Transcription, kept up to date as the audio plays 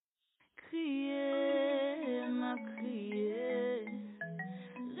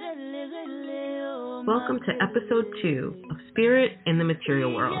Welcome to episode 2 of Spirit in the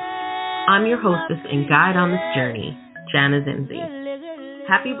Material World. I'm your hostess and guide on this journey, Jana Zinzi.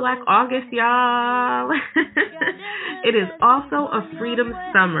 Happy Black August, y'all! It is also a freedom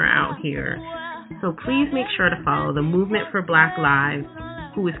summer out here, so please make sure to follow the Movement for Black Lives,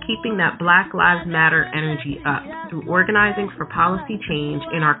 who is keeping that Black Lives Matter energy up through organizing for policy change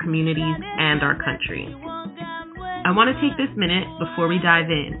in our communities and our country. I want to take this minute before we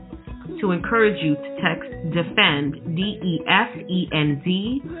dive in to encourage you to text DEFEND, DEFEND,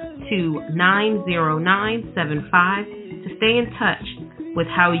 to 90975 to stay in touch with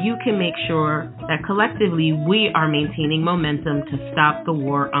how you can make sure that collectively we are maintaining momentum to stop the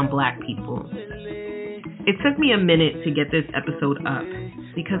war on Black people. It took me a minute to get this episode up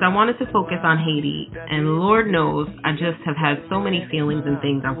because I wanted to focus on Haiti, and Lord knows I just have had so many feelings and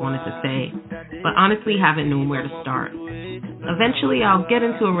things I wanted to say, but honestly haven't known where to start. Eventually I'll get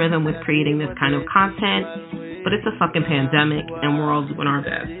into a rhythm with creating this kind of content, but it's a fucking pandemic and we're all doing our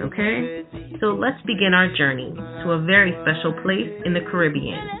best, okay? So let's begin our journey to a very special place in the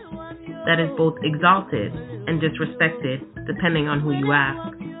Caribbean that is both exalted and disrespected depending on who you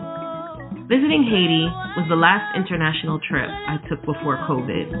ask. Visiting Haiti was the last international trip I took before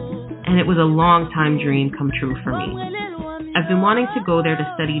COVID, and it was a long-time dream come true for me. I've been wanting to go there to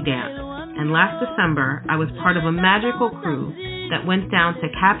study dance, and last December I was part of a magical crew that went down to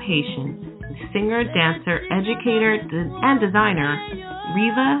Cap Haitian with singer, dancer, educator, and designer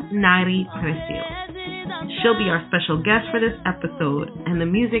Riva Nairi Precio. She'll be our special guest for this episode, and the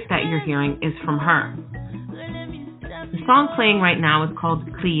music that you're hearing is from her. The song playing right now is called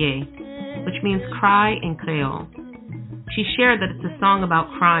Crier, which means cry in Creole. She shared that it's a song about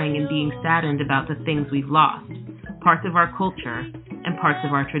crying and being saddened about the things we've lost, parts of our culture and parts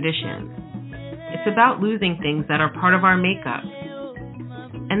of our traditions. It's about losing things that are part of our makeup,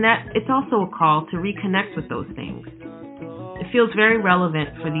 and that it's also a call to reconnect with those things. It feels very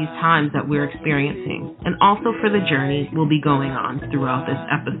relevant for these times that we're experiencing, and also for the journey we'll be going on throughout this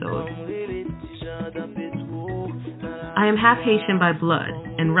episode. I am half Haitian by blood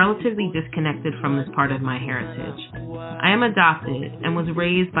and relatively disconnected from this part of my heritage. I am adopted and was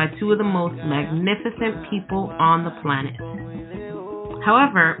raised by two of the most magnificent people on the planet.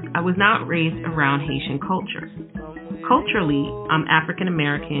 However, I was not raised around Haitian culture. Culturally, I'm African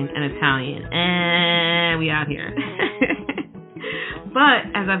American and Italian, and we out here. But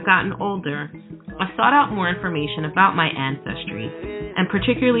as I've gotten older, I've sought out more information about my ancestry and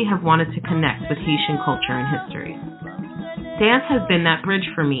particularly have wanted to connect with Haitian culture and history. Dance has been that bridge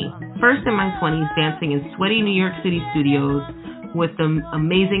for me, first in my 20s dancing in sweaty New York City studios with the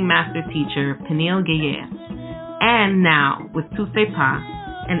amazing master teacher Peniel Gaillet, and now with Tout C'est Pas,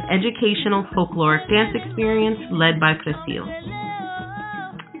 an educational folkloric dance experience led by Precio.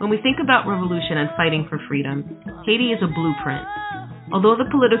 When we think about revolution and fighting for freedom, Haiti is a blueprint. Although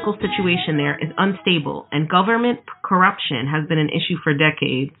the political situation there is unstable and government corruption has been an issue for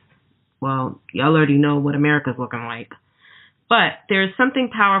decades, well, y'all already know what America's looking like. But there is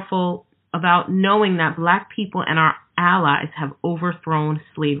something powerful about knowing that Black people and our allies have overthrown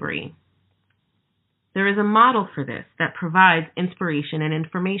slavery. There is a model for this that provides inspiration and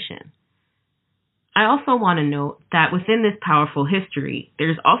information. I also want to note that within this powerful history, there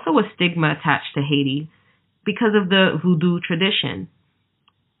is also a stigma attached to Haiti because of the voodoo tradition.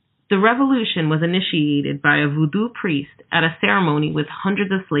 The revolution was initiated by a voodoo priest at a ceremony with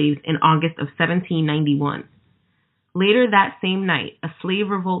hundreds of slaves in August of 1791. Later that same night, a slave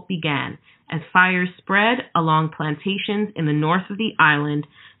revolt began as fires spread along plantations in the north of the island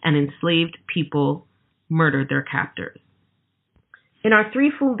and enslaved people murdered their captors. In our 3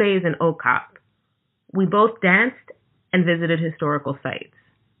 full days in OCOP, we both danced and visited historical sites.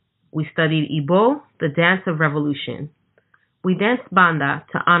 We studied Ibo, the dance of revolution. We danced Banda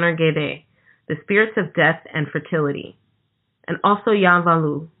to honor Gede, the spirits of death and fertility, and also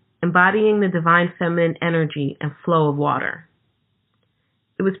Yanvalu, embodying the divine feminine energy and flow of water.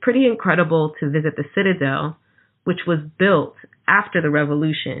 It was pretty incredible to visit the Citadel, which was built after the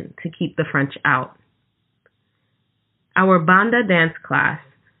revolution to keep the French out. Our Banda dance class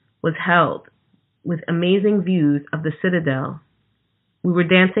was held with amazing views of the Citadel. We were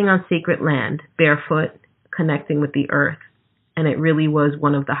dancing on sacred land, barefoot, connecting with the earth, and it really was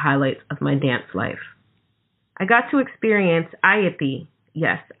one of the highlights of my dance life. I got to experience Ayiti,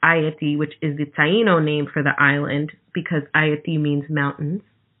 yes, Ayiti, which is the Taino name for the island because Ayiti means mountains.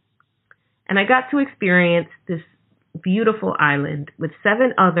 And I got to experience this beautiful island with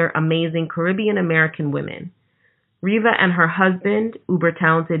 7 other amazing Caribbean American women Riva and her husband, uber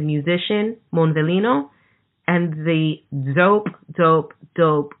talented musician Monvelino, and the dope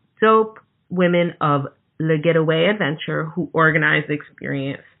women of Le Getaway Adventure who organized the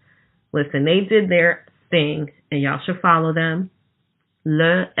experience. Listen, they did their thing, and y'all should follow them.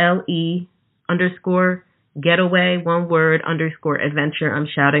 LE_getaway, one word, _adventure. I'm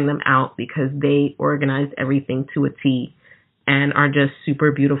shouting them out because they organized everything to a T and are just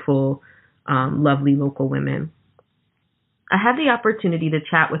super beautiful, lovely local women. I had the opportunity to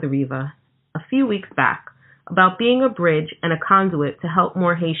chat with Riva a few weeks back about being a bridge and a conduit to help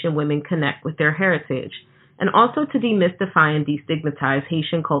more Haitian women connect with their heritage, and also to demystify and destigmatize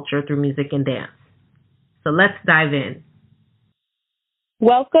Haitian culture through music and dance. So let's dive in.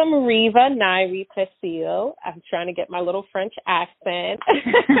 Welcome, Riva Nairi Pesio. I'm trying to get my little French accent.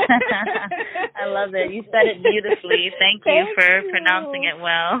 I love it. You said it beautifully. Thank you for pronouncing it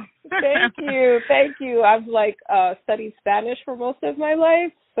well. Thank you. I've studied Spanish for most of my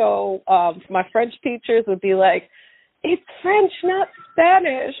life, so my French teachers would be like, "It's French, not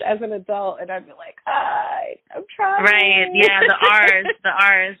Spanish," as an adult, and I'd be like, I'm trying. Right, yeah, the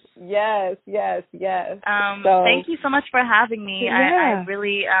R's. Yes. Thank you so much for having me. Yeah. I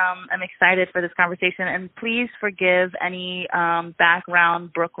really am excited for this conversation, and please forgive any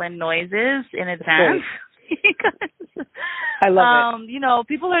background Brooklyn noises in advance. I love it.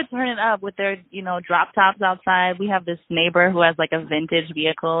 People are turning up with their, drop tops outside. We have this neighbor who has like a vintage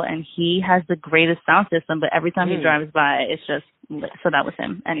vehicle, and he has the greatest sound system, but every time he drives by, it's just lit. So that was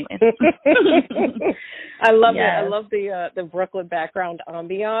him. Anyways. I love it. I love the Brooklyn background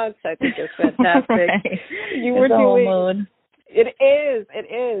ambiance. I think it's fantastic. Right. You were doing It is.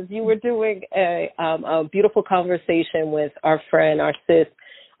 You were doing a beautiful conversation with our friend, our sis,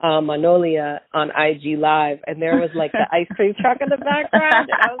 Manolia on IG Live, and there was like the ice cream truck in the background,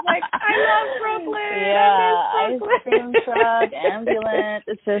 and I was like, I love Brooklyn. Yeah, ice cream truck, ambulance.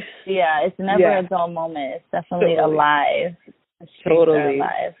 It's just, it's never a dull moment. It's definitely alive. Totally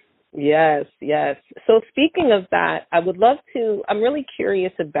alive. Yes. So speaking of that, I'm really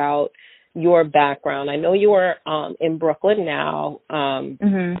curious about your background. I know you are in Brooklyn now,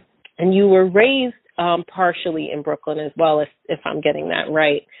 and you were raised partially in Brooklyn as well, if I'm getting that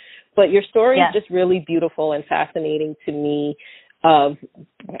right. But your story is just really beautiful and fascinating to me, of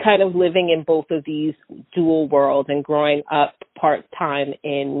kind of living in both of these dual worlds and growing up part-time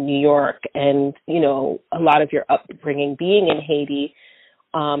in New York and, a lot of your upbringing being in Haiti.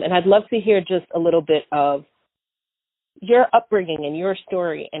 And I'd love to hear just a little bit of your upbringing and your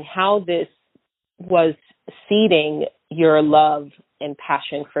story and how this was seeding your love and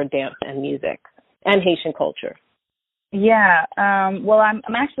passion for dance and music and Haitian culture. Yeah. Well, I'm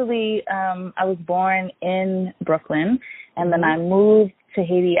actually, I was born in Brooklyn, and then I moved to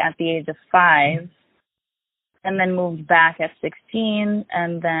Haiti at the age of 5, and then moved back at 16,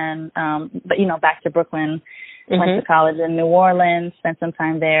 and then, back to Brooklyn. Went to college in New Orleans, spent some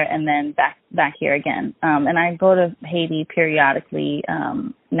time there, and then back here again. And I go to Haiti periodically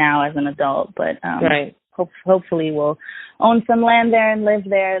now as an adult, but hopefully we'll own some land there and live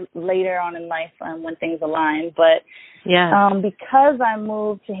there later on in life when things align. But because I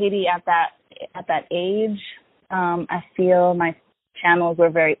moved to Haiti at that age, I feel my channels were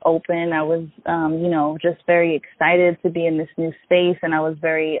very open. I was, just very excited to be in this new space, and I was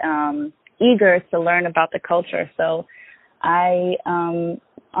very eager to learn about the culture. So I,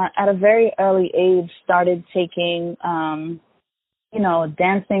 at a very early age, started taking,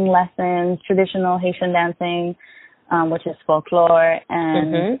 dancing lessons, traditional Haitian dancing, which is folklore.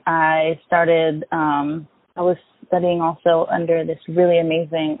 And I started, I was studying also under this really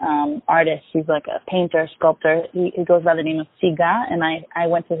amazing artist. He's like a painter, sculptor. He goes by the name of Siga. And I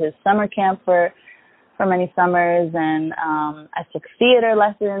went to his summer camp for many summers, and I took theater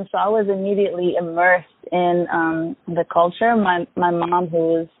lessons. So I was immediately immersed in the culture. My mom, who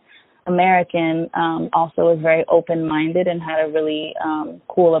was American, also was very open-minded and had a really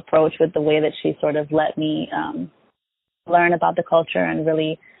cool approach with the way that she sort of let me learn about the culture, and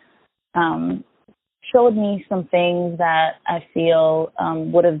really showed me some things that I feel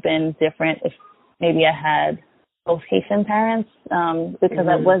would have been different if maybe I had both Haitian parents, because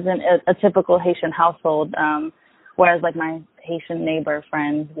I wasn't a typical Haitian household, whereas like my Haitian neighbor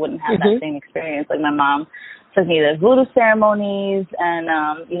friends wouldn't have that same experience. Like my mom took me to voodoo ceremonies, and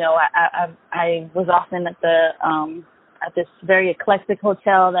I was often at this very eclectic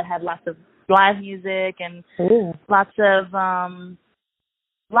hotel that had lots of live music and lots of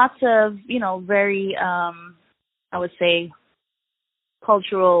very I would say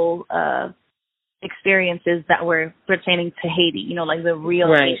cultural experiences that were pertaining to Haiti, like the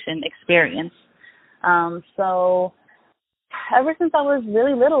real Haitian experience. So Ever since I was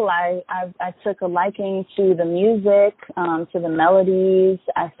really little, I took a liking to the music, to the melodies.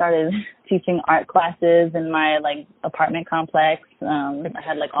 I started teaching art classes in my like apartment complex. I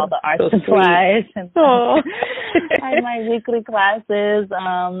had like all the art supplies, and I had my weekly classes.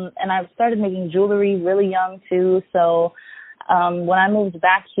 And I started making jewelry really young too. So when I moved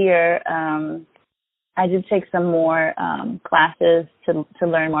back here, I did take some more classes to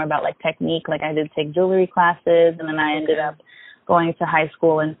learn more about like technique. Like I did take jewelry classes, and then I ended up going to high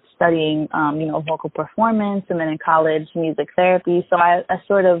school and studying, vocal performance, and then in college, music therapy. So I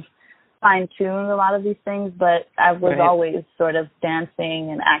sort of fine-tuned a lot of these things, but I was always sort of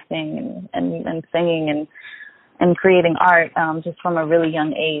dancing and acting and singing and creating art just from a really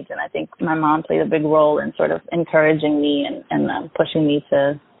young age. And I think my mom played a big role in sort of encouraging me and pushing me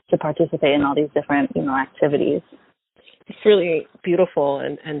to participate in all these different, activities. It's really beautiful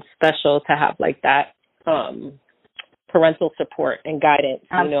and special to have like that parental support and guidance,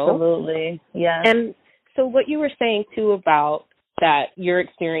 Absolutely, yes. And so what you were saying too about that, your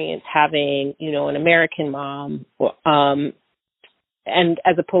experience having, an American mom, and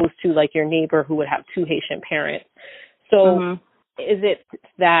as opposed to like your neighbor who would have two Haitian parents. So is it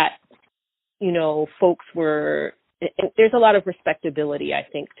that, folks were, there's a lot of respectability, I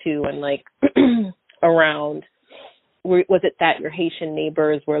think, too, and like around, was it that your Haitian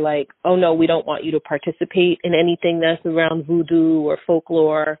neighbors were like, oh, no, we don't want you to participate in anything that's around voodoo or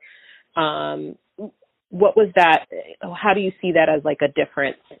folklore? What was that? How do you see that as like a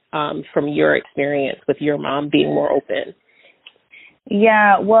difference from your experience with your mom being more open?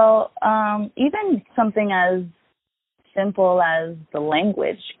 Yeah, well, even something as simple as the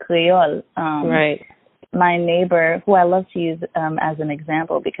language, Creole. Right. My neighbor, who I love to use as an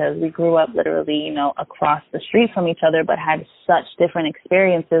example because we grew up literally, across the street from each other, but had such different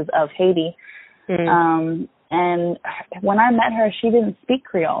experiences of Haiti. And when I met her, she didn't speak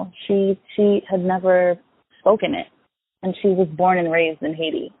Creole. She had never spoken it, and she was born and raised in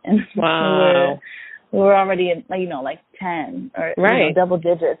Haiti. And wow. we were already at, like 10 or double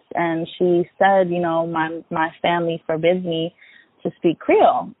digits. And she said, my family forbids me to speak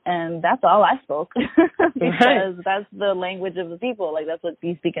Creole, and that's all I spoke because that's the language of the people. Like that's what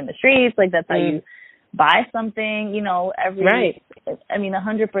you speak in the streets. Like that's how you buy something.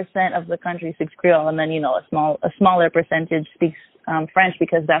 100% of the country speaks Creole, and then a smaller percentage speaks French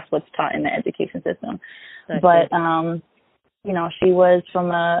because that's what's taught in the education system. But she was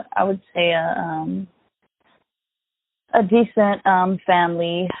from I would say a decent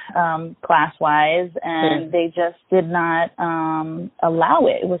family class-wise, and they just did not allow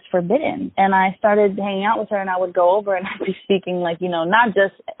it. It was forbidden. And I started hanging out with her, and I would go over and I'd be speaking like, not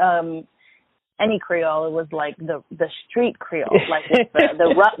just any Creole. It was like the street Creole, like with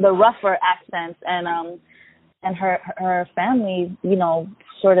the rougher accents. And her family,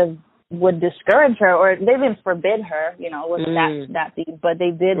 sort of would discourage her, or they didn't forbid her, it was that deep, but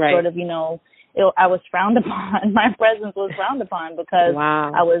they did sort of, I was frowned upon. My presence was frowned upon because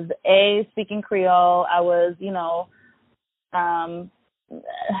I was speaking Creole. I was,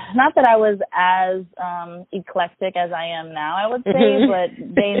 not that I was as eclectic as I am now, I would say, but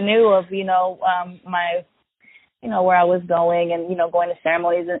they knew of, my, where I was going and, going to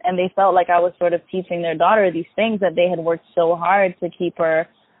ceremonies, and they felt like I was sort of teaching their daughter these things that they had worked so hard to keep her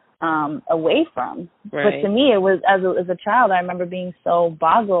away from. But to me, it was as a child, I remember being so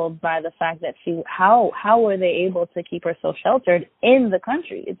boggled by the fact that how were they able to keep her so sheltered in the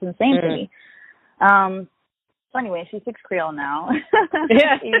country? It's insane to me. So anyway, she speaks Creole now.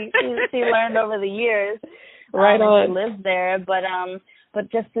 Yeah. she learned over the years. Right on. She lives there, but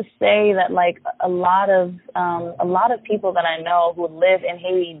just to say that like a lot of people that I know who live in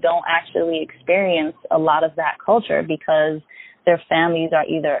Haiti don't actually experience a lot of that culture because their families are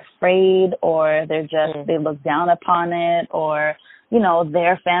either afraid or they're just they look down upon it, or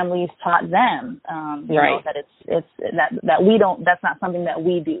their families taught them that it's that we don't, that's not something that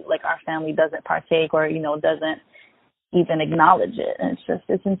we do, like our family doesn't partake or doesn't even acknowledge it. And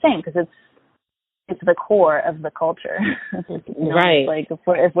it's insane because it's the core of the culture. Right. Like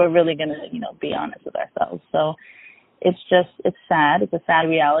if we're really gonna be honest with ourselves. So it's sad. It's a sad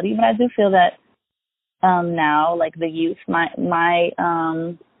reality, but I do feel that now, like the youth, my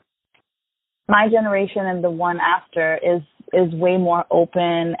generation and the one after is way more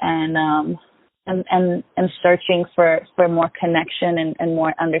open and searching for more connection and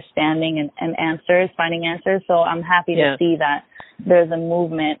more understanding and answers, finding answers. So I'm happy to see that there's a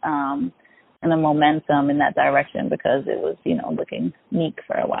movement and a momentum in that direction because it was, looking meek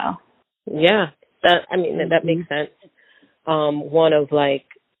for a while. Yeah, that makes sense. One of like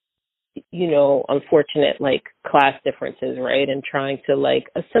unfortunate like class differences, right? And trying to like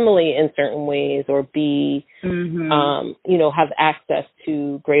assimilate in certain ways or be, have access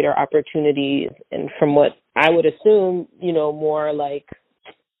to greater opportunities. And from what I would assume, more like,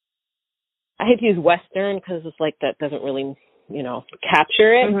 I hate to use Western because it's like that doesn't really,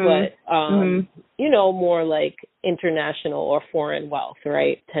 capture it, but, more like international or foreign wealth,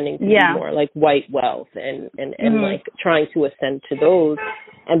 right? Tending to be more like white wealth and like trying to ascend to those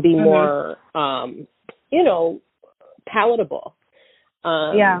and be more, palatable.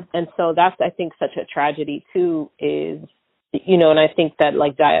 And so that's, I think, such a tragedy too is, and I think that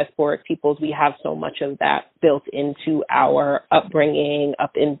like diasporic peoples, we have so much of that built into our upbringing,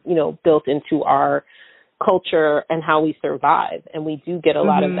 built into our culture and how we survive. And we do get a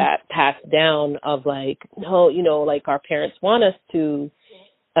lot of that passed down of like, no, like our parents want us to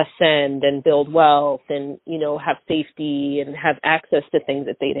ascend and build wealth and, have safety and have access to things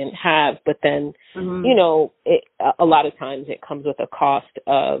that they didn't have. But then, a lot of times it comes with a cost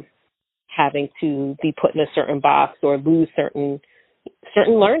of having to be put in a certain box or lose certain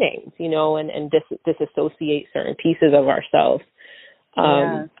learnings, and disassociate certain pieces of ourselves.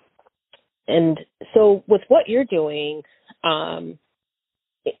 And so with what you're doing, from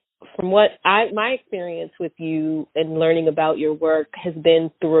what my experience with you and learning about your work has been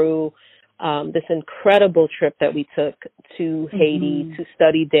through this incredible trip that we took to Haiti to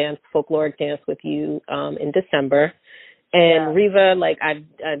study dance, folkloric dance with you in December. And Riva, like I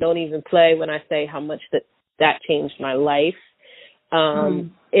don't even play when I say how much that changed my life.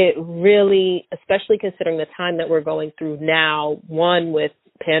 It really, especially considering the time that we're going through now, one with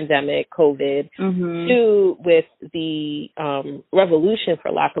pandemic, COVID, two with the revolution,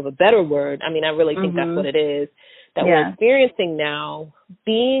 for lack of a better word. I mean, I really think that's what it is that we're experiencing now.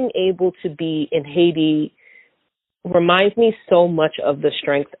 Being able to be in Haiti reminds me so much of the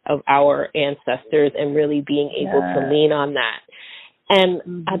strength of our ancestors and really being able to lean on that.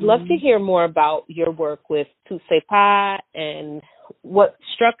 And I'd love to hear more about your work with Tusepa. And what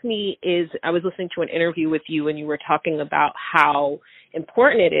struck me is I was listening to an interview with you and you were talking about how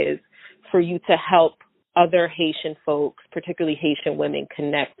important it is for you to help other Haitian folks, particularly Haitian women,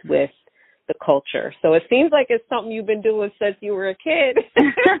 connect with the culture. So it seems like it's something you've been doing since you were a kid.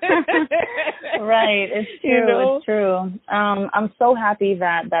 Right. It's true. It's true. I'm so happy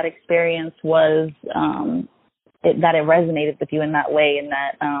that experience was, that it resonated with you in that way and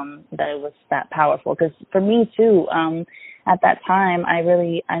that it was that powerful. Because for me too, at that time, I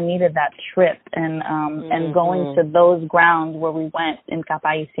needed that trip and going to those grounds where we went in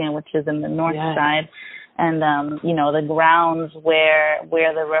Cap-Haïtien, which is in the north side. And, the grounds where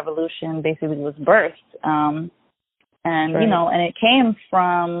the revolution basically was birthed. And it came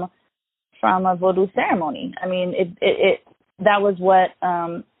from a Vodou ceremony. I mean, it that was what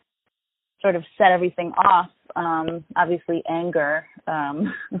sort of set everything off. Obviously anger was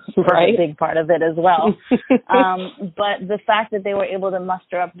a big part of it as well. But the fact that they were able to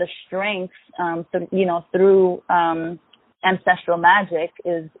muster up the strength, through ancestral magic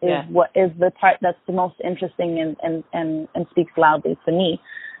is what is the part that's the most interesting and speaks loudly to me.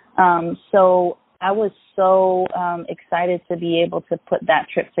 So I was so excited to be able to put that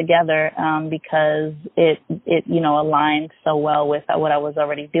trip together because it aligned so well with what I was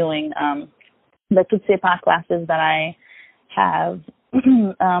already doing. The Tusepa classes that I have,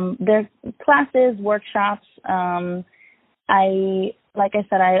 they're classes, workshops. Like I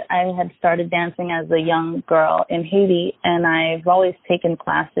said, I had started dancing as a young girl in Haiti, and I've always taken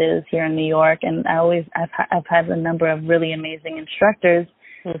classes here in New York, and I've had a number of really amazing instructors,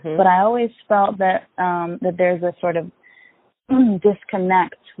 but I always felt that that there's a sort of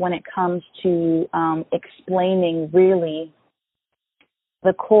disconnect when it comes to explaining really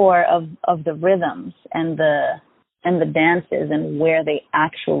the core of the rhythms and the dances and where they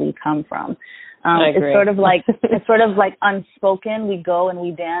actually come from. It's sort of like unspoken. We go and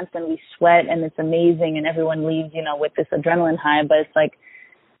we dance and we sweat and it's amazing and everyone leaves, with this adrenaline high. But it's like,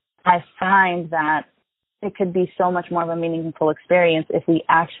 I find that it could be so much more of a meaningful experience if we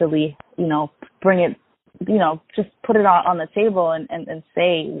actually, bring it, just put it on the table and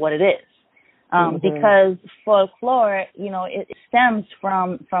say what it is. Because folklore, it stems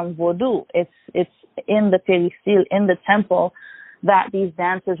from Vodou. It's in the peristyle, in the temple, that these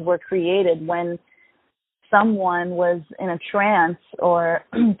dances were created when someone was in a trance or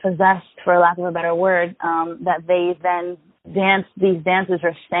possessed, for lack of a better word, that they then danced these dances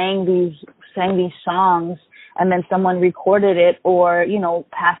or sang these songs, and then someone recorded it or,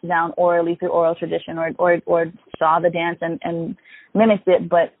 passed it down orally through oral tradition or saw the dance and mimicked it.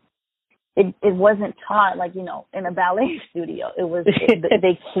 But it wasn't taught like, you know, in a ballet studio. It was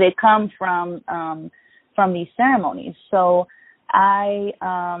they come from these ceremonies. So I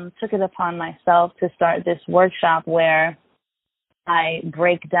took it upon myself to start this workshop where I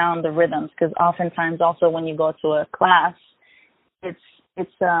break down the rhythms, because oftentimes also when you go to a class, it's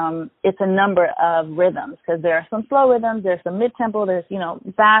a number of rhythms, because there are some slow rhythms, there's some mid-tempo, there's, you know,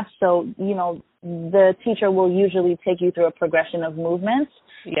 fast. So, you know, the teacher will usually take you through a progression of movements,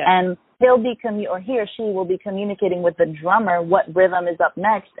 and he'll be or he or she will be communicating with the drummer what rhythm is up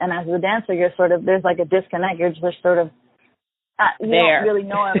next. And as the dancer, you're sort of, there's like a disconnect. You're just sort of, you don't really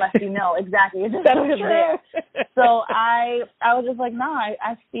know unless you know. Exactly. You're just sort of there. So I was just like, no,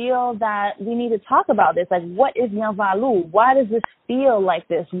 I feel that we need to talk about this. Like, what is Nyanvalu? Why does this feel like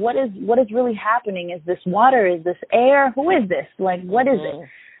this? What is really happening? Is this water? Is this air? Who is this? Like, what is it?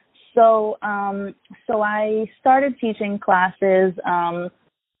 So I started teaching classes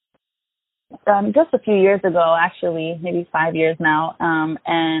just a few years ago, actually, maybe 5 years now,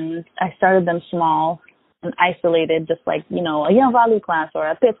 and I started them small and isolated, just like, you know, a Nyanvalu class or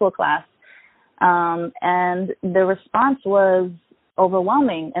a Pithwa class, and the response was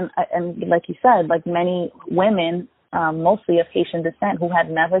overwhelming. And like you said, like many women, mostly of Haitian descent, who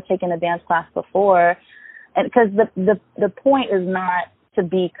had never taken a dance class before, and because the point is not to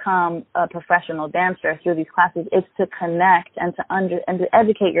become a professional dancer through these classes, it's to connect and to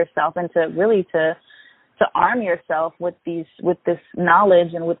educate yourself, and to really to arm yourself with this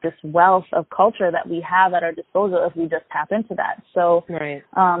knowledge and with this wealth of culture that we have at our disposal if we just tap into that. So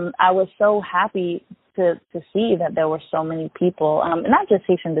I was so happy to see that there were so many people, not just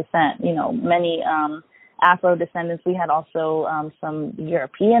Haitian descent, you know, many Afro descendants. We had also some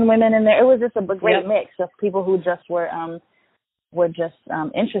European women in there. It was just a great mix of people who just were just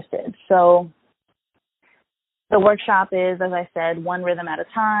interested. So the workshop is, as I said, one rhythm at a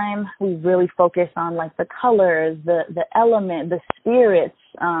time. We really focus on like the colors, the element, the spirits,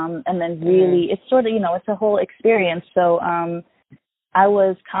 and then really it's sort of, you know, it's a whole experience. So I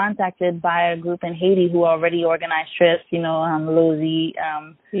was contacted by a group in Haiti who already organized trips, you know, Lucy,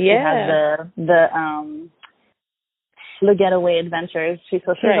 who has the Getaway Adventures. She's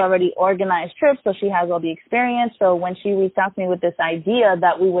already organized trips, so she has all the experience. So when she reached out to me with this idea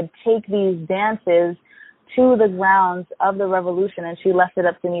that we would take these dances to the grounds of the revolution, and she left it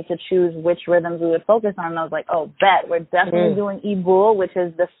up to me to choose which rhythms we would focus on. And I was like, oh, bet. We're definitely doing Ibul, which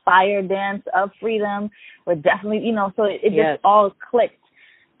is the fire dance of freedom. We're definitely, you know, so it just all clicked.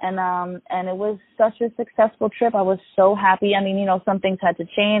 And it was such a successful trip. I was so happy. I mean, you know, some things had to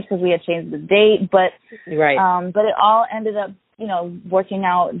change because we had changed the date, but it all ended up, you know, working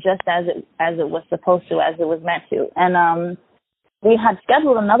out just as it was supposed to, as it was meant to. And we had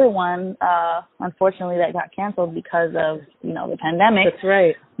scheduled another one, unfortunately, that got canceled because of, you know, the pandemic. That's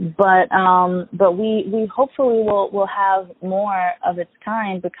right. But we hopefully will have more of its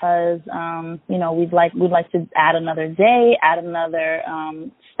kind, because you know, we'd like to add another day, add another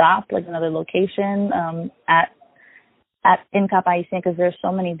stop, like another location in Cap Haitien, because there's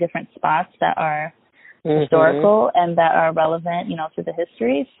so many different spots that are historical and that are relevant, you know, to the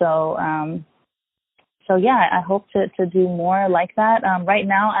history. So yeah, I hope to do more like that. Right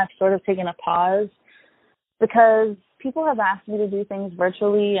now, I've sort of taken a pause because people have asked me to do things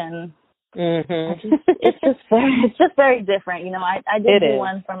virtually, and it's just very different. You know, I did do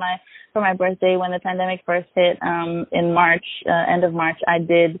one for my birthday when the pandemic first hit in March, end of March. I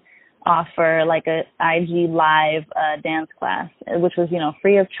did offer like a IG live dance class, which was, you know,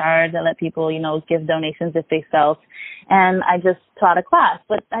 free of charge. I let people, you know, give donations if they felt, and I just taught a class.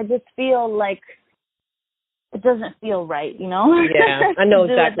 But I just feel like it doesn't feel right, you know? Yeah, I know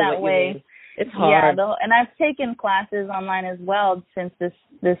exactly what you mean. It's hard. Yeah, and I've taken classes online as well since this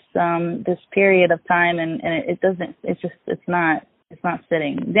period of time, and it's not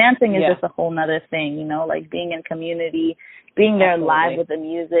sitting. Dancing is just a whole nother thing, you know, like being in community, being there live with the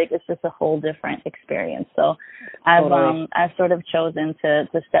music. It's just a whole different experience. So I've sort of chosen to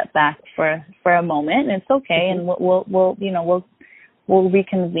step back for a moment, and it's okay, and we'll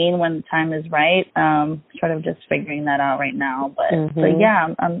reconvene when the time is right. Sort of just figuring that out right now, but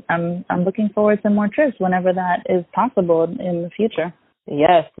yeah, I'm looking forward to more trips whenever that is possible in the future.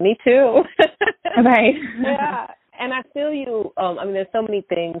 Yes, me too. Right. Yeah, and I feel you. I mean, there's so many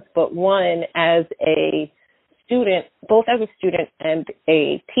things, but one, as a student, both as a student and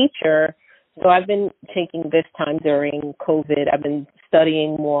a teacher. So I've been taking this time during COVID. I've been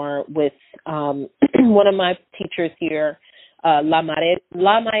studying more with one of my teachers here. La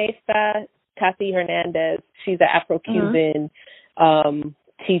Maestra Kathy Hernandez. She's an Afro-Cuban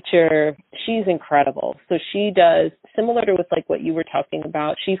teacher, she's incredible. So she does, similar to with like what you were talking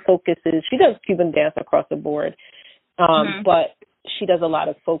about, she does Cuban dance across the board, but she does a lot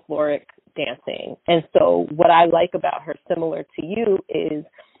of folkloric dancing. And so what I like about her, similar to you, is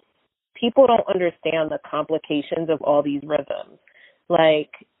people don't understand the complications of all these rhythms.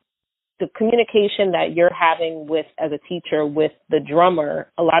 Like the communication that you're having with, as a teacher, with the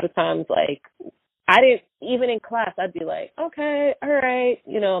drummer, a lot of times, like, even in class, I'd be like, okay, all right.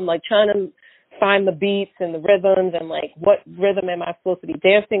 I'm like trying to find the beats and the rhythms and like what rhythm am I supposed to be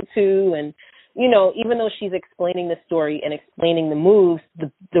dancing to? And, even though she's explaining the story and explaining the moves,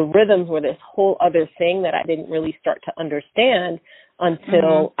 the rhythms were this whole other thing that I didn't really start to understand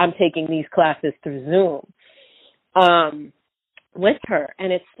until I'm taking these classes through Zoom with her.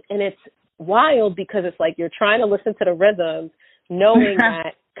 And it's wild because it's like you're trying to listen to the rhythms knowing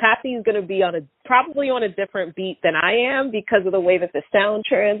that Kathy's going to be probably on a different beat than I am because of the way that the sound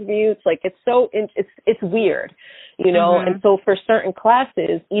transmutes. Like it's weird, And so for certain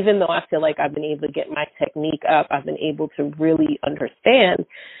classes, even though I feel like I've been able to get my technique up, I've been able to really understand.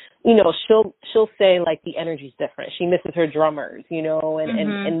 She'll say like the energy's different. She misses her drummers,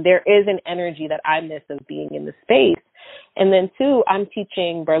 and there is an energy that I miss of being in the space. And then too, I'm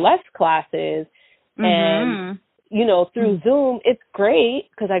teaching burlesque classes, and through Zoom, it's great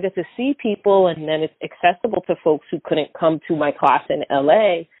because I get to see people, and then it's accessible to folks who couldn't come to my class in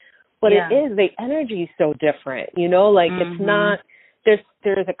LA. But the energy is so different, it's not,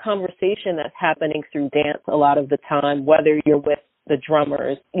 there's a conversation that's happening through dance a lot of the time, whether you're with the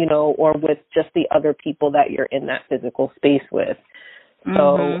drummers, or with just the other people that you're in that physical space with.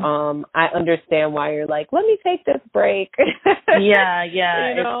 So I understand why you're like, let me take this break. Yeah.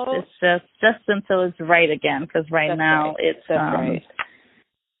 It's just until it's right again, because now right.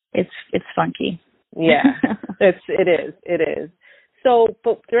 It's funky. Yeah, it is. So,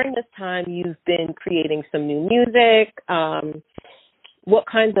 but during this time, you've been creating some new music. What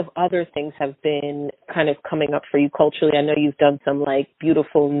kinds of other things have been kind of coming up for you culturally? I know you've done some like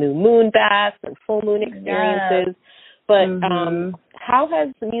beautiful new moon baths and full moon experiences. Yeah. But how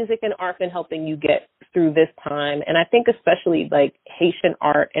has the music and art been helping you get through this time? And I think especially like Haitian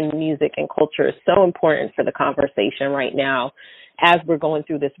art and music and culture is so important for the conversation right now as we're going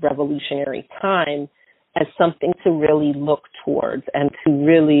through this revolutionary time, as something to really look towards and to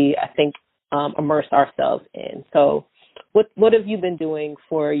really, I think, immerse ourselves in. So what have you been doing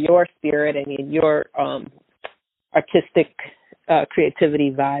for your spirit and your artistic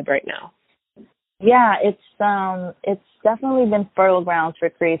creativity vibe right now? Yeah, it's definitely been fertile grounds for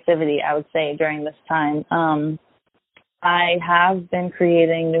creativity, I would say, during this time. I have been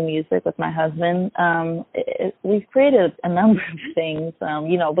creating new music with my husband. We've created a number of things,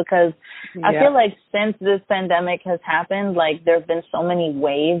 because I feel like since this pandemic has happened, like there've been so many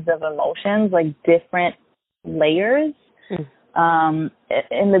waves of emotions, like different layers. In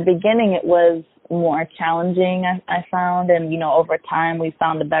the beginning, it was more challenging, I found, and, over time we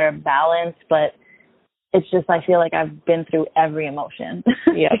found a better balance, but it's just, I feel like I've been through every emotion,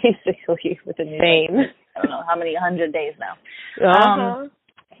 basically, with the music. I don't know how many 100 days now.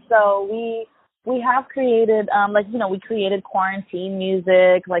 So we have created, we created quarantine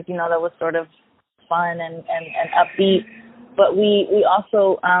music, that was sort of fun and upbeat. But we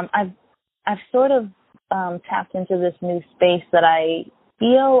also, I've sort of tapped into this new space that I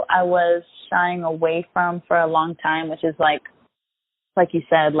feel I was shying away from for a long time, which is like you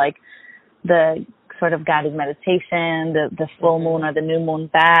said, like the sort of guided meditation, the full moon or the new moon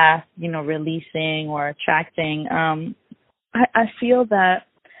bath, releasing or attracting. I feel that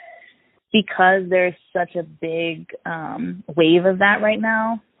because there's such a big wave of that right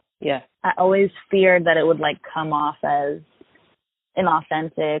now, I always feared that it would like come off as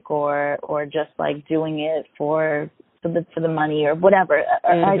inauthentic or just like doing it for the money or whatever.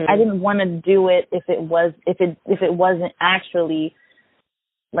 I didn't want to do it if it wasn't actually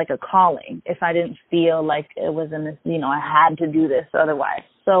like a calling, if I didn't feel like it was in this, I had to do this otherwise.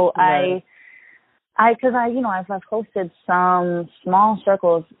 So I've hosted some small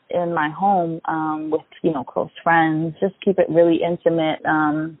circles in my home with, close friends, just keep it really intimate.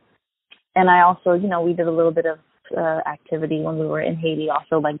 And I also, we did a little bit of activity when we were in Haiti,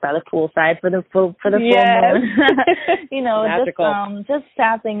 also like by the poolside for the full moon. Just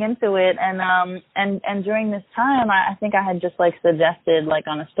tapping into it, and during this time, I think I had just like suggested like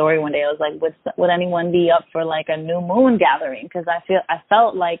on a story one day, I was like, would anyone be up for like a new moon gathering? Because I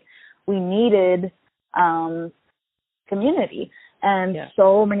felt like we needed community, and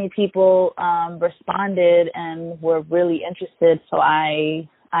so many people responded and were really interested. So I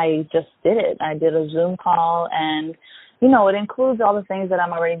just did it. I did a Zoom call, and it includes all the things that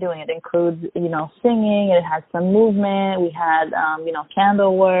I'm already doing. It includes, singing. It has some movement. We had,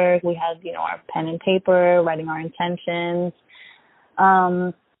 candle work. We had, our pen and paper, writing our intentions.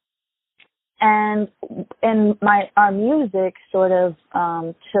 And our music sort of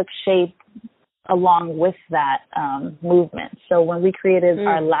took shape along with that movement. So when we created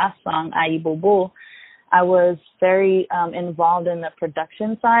our last song, Ayi Bubu, I was very involved in the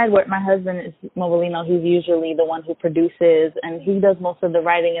production side, where my husband is Mobolino. He's usually the one who produces, and he does most of the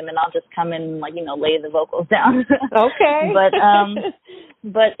writing, and then I'll just come in and, lay the vocals down. Okay.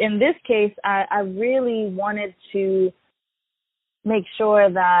 But in this case, I really wanted to make sure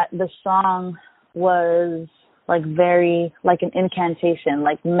that the song was very an incantation,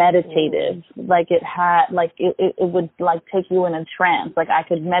 meditative, it had it would take you in a trance, I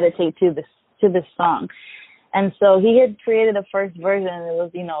could meditate to this song. And so he had created a first version, and it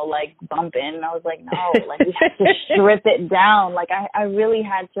was bumping, and I was like, no, we have to strip it down. I really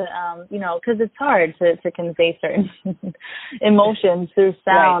had to because it's hard to convey certain emotions through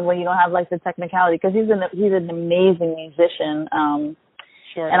sound, right, when you don't have the technicality, because he's an amazing musician.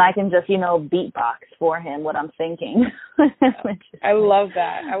 Sure. And I can just, beatbox for him what I'm thinking. I love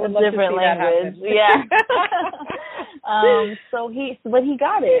that. I would love to see language. That happen. Yeah. But he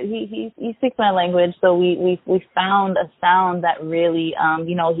got it. He speaks my language. So we found a sound that really,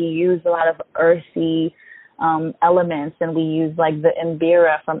 he used a lot of earthy elements, and we used the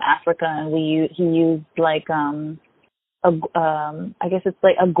Mbira from Africa, and he used I guess it's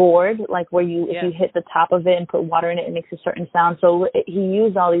a gourd, where if you hit the top of it and put water in it, it makes a certain sound. So he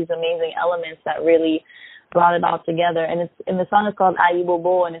used all these amazing elements that really brought it all together. And the song is called Ayi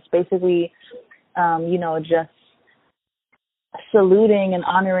Bobo, and it's basically, just saluting and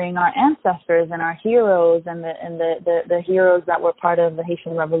honoring our ancestors and our heroes and the heroes that were part of the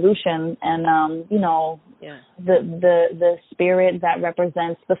Haitian Revolution, and the spirit that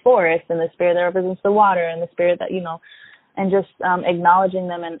represents the forest, and the spirit that represents the water, and the spirit that and just acknowledging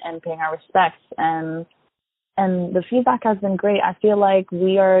them and paying our respects. And the feedback has been great. I feel like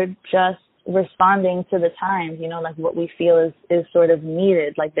we are just responding to the times, what we feel is sort of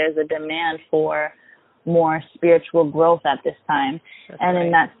needed. There's a demand for more spiritual growth at this time. That's and right.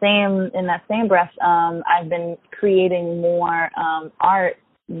 in that same breath, I've been creating more art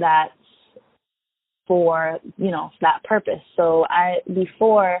that's for, that purpose. So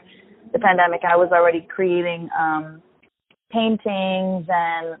before the pandemic, I was already creating paintings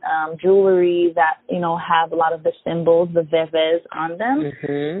and jewelry that have a lot of the symbols, the veves on them.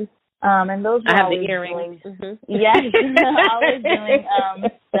 Mm-hmm. And those were I have always the earrings. Doing, yes, always doing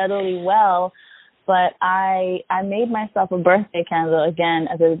steadily well. But I made myself a birthday candle again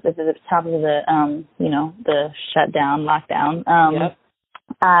at the top of the the shutdown, lockdown. Yep.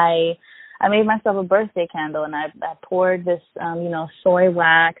 I made myself a birthday candle, and I poured this, soy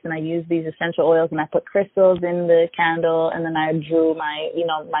wax, and I used these essential oils, and I put crystals in the candle, and then I drew my,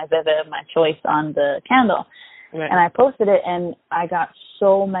 my veve of my choice on the candle. Right. And I posted it, and I got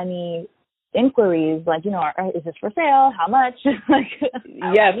so many inquiries, is this for sale? How much?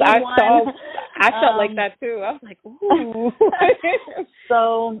 Yes, I felt like that too. I was like, ooh.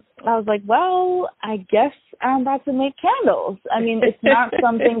 So I was like, well, I guess I'm about to make candles. I mean, it's not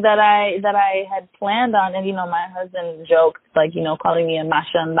something that I had planned on. And, my husband joked, calling me a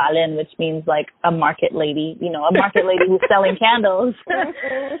Mashan Balen, which means a market lady, a market lady who's selling candles.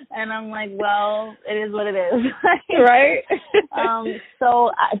 And I'm like, well, it is what it is. Right.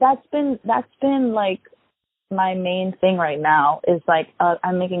 So that's been my main thing right now is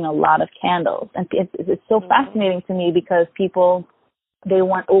I'm making a lot of candles, and it's so fascinating to me because people, they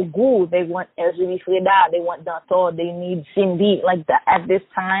want Ogu, they want Ezri Freda, they want Dato, they need Cindy that at this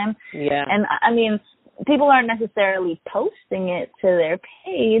time. Yeah. And I mean, people aren't necessarily posting it to their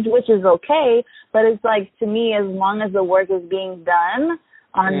page, which is okay, but it's to me, as long as the work is being done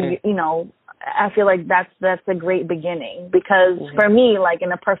on, I feel like that's a great beginning, because for me,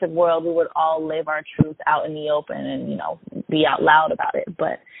 in a perfect world, we would all live our truth out in the open and, be out loud about it.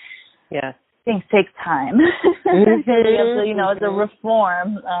 But yeah, things take time. It's a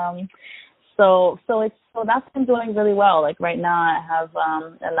reform. So that's been doing really well. Right now I have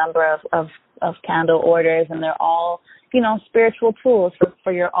a number of candle orders, and they're all, spiritual tools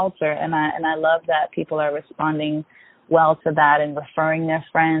for your altar. And I love that people are responding well to that and referring their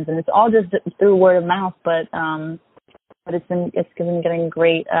friends, and it's all just through word of mouth, but it's been getting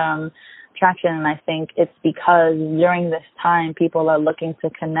great traction. And I think it's because during this time people are looking to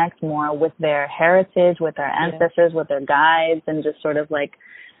connect more with their heritage, with their ancestors, with their guides, and just sort of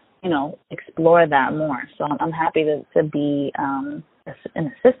explore that more. So I'm happy to be an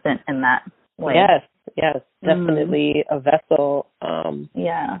assistant in that. way. Yes, definitely a vessel.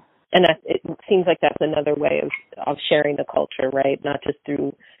 Yeah. And it seems like that's another way of sharing the culture, right? Not just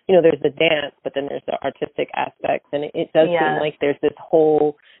through, there's the dance, but then there's the artistic aspects. And it does seem like there's this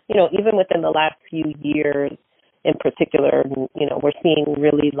whole, even within the last few years in particular, we're seeing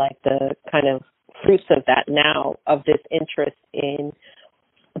really like the kind of fruits of that now, of this interest in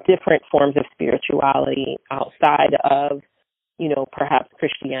different forms of spirituality outside of, perhaps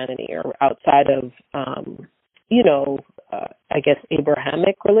Christianity, or outside of, I guess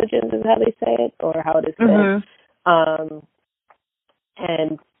Abrahamic religions is how they say it, or how it is said.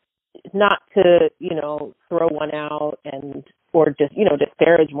 And not to, throw one out or just,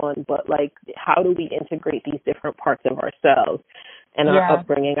 disparage one, but like, how do we integrate these different parts of ourselves and our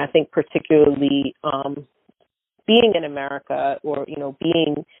upbringing? I think particularly being in America, or,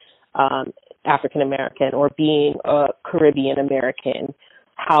 being African American, or being a Caribbean American,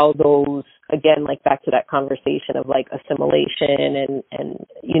 how those, again, like back to that conversation of like assimilation and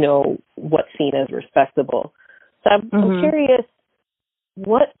what's seen as respectable. So I'm curious,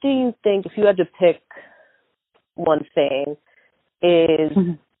 what do you think, if you had to pick one thing, is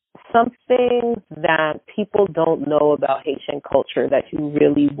something that people don't know about Haitian culture that you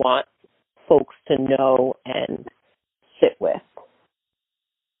really want folks to know and sit with?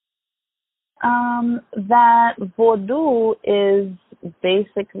 That Vodou is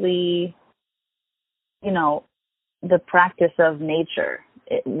basically, the practice of nature,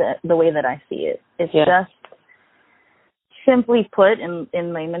 the way that I see it. It's just, simply put, in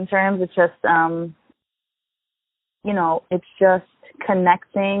layman terms, it's just, it's just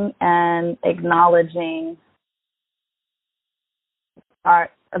connecting and acknowledging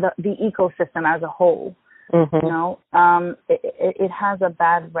the ecosystem as a whole. It has a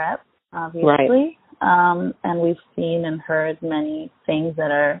bad rep, obviously, and we've seen and heard many things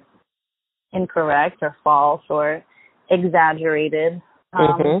that are incorrect or false or exaggerated.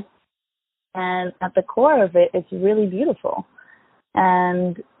 And at the core of it, it's really beautiful.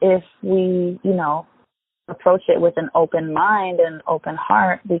 And if we, approach it with an open mind and open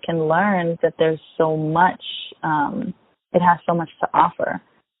heart, we can learn that there's so much, it has so much to offer.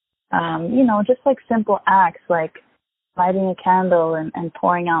 Just like simple acts like lighting a candle and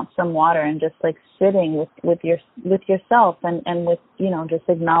pouring out some water and just like sitting with yourself and with, just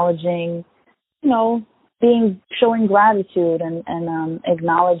acknowledging, showing gratitude and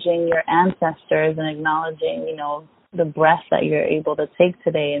acknowledging your ancestors and acknowledging, the breath that you're able to take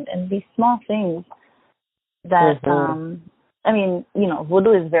today, and these small things that,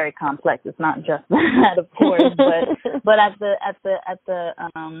 Vodou is very complex. It's not just that, of course, but at the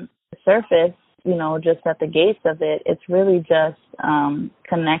surface, just at the gates of it, it's really just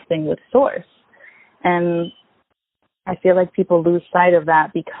connecting with source. And I feel like people lose sight of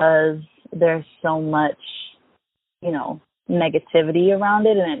that because there's so much, negativity around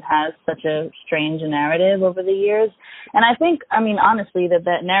it, and it has such a strange narrative over the years. And I think, honestly,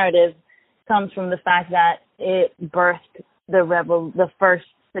 that narrative comes from the fact that it birthed the first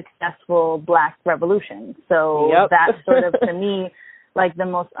successful Black revolution. So that's sort of, to me, like the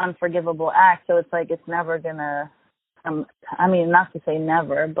most unforgivable act. So it's like, it's never gonna, not to say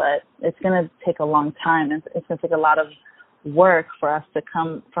never, but it's gonna take a long time. It's gonna take a lot of work for us to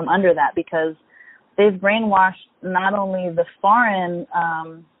come from under that, because they've brainwashed not only the foreign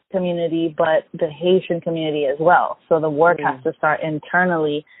community, but the Haitian community as well. So the work has to start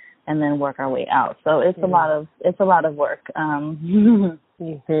internally and then work our way out. So it's a lot of work.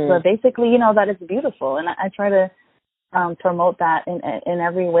 But basically, that it's beautiful, and I try to promote that in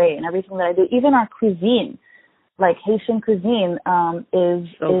every way, in everything that I do. Even our cuisine, like Haitian cuisine, is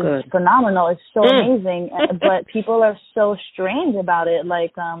phenomenal. It's so amazing, but people are so strange about it.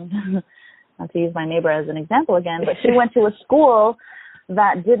 Like, not to use my neighbor as an example again, but she went to a school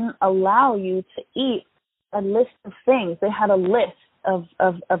that didn't allow you to eat a list of things. They had a list of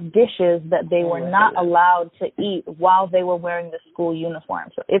dishes that they were not allowed to eat while they were wearing the school uniform.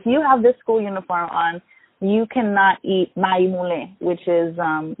 So if you have this school uniform on, you cannot eat maï moulin, which is,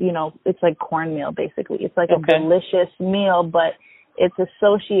 it's like cornmeal, basically. It's like a delicious meal, but it's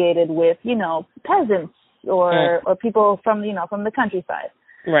associated with, peasants or people from the countryside.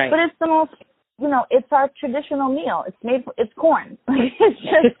 Right. But it's the most, it's our traditional meal. It's corn. It's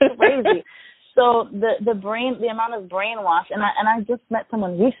just crazy. So the amount of brainwash, and I just met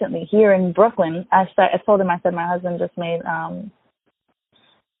someone recently here in Brooklyn. I told him, I said, my husband just made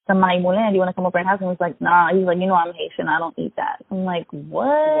some maï moulin. Do you want to come over and have some? He's like, nah. He's like, I'm Haitian. I don't eat that. I'm like,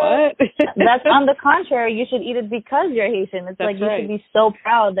 what? That's on the contrary. You should eat it because you're Haitian. It's you should be so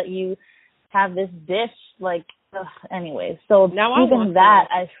proud that you have this dish, like, Anyway, so now even that,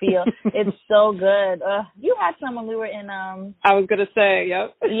 I feel it's so good. You had some when we were in. I was gonna say,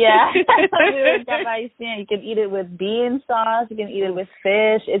 yep. Yeah, we were in Cap Haitien. You can eat it with bean sauce. You can eat it with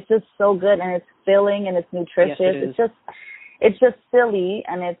fish. It's just so good, and it's filling and it's nutritious. Yes, it's just silly,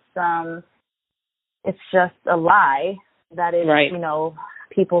 and it's just a lie that is, right.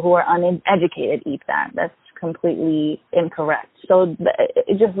 People who are uneducated eat that. That's completely incorrect. So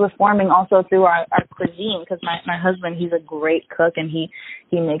just reforming also through our cuisine, because my husband, he's a great cook, and he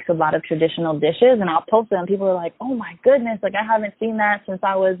makes a lot of traditional dishes, and I'll post them. People are like, oh my goodness, like I haven't seen that since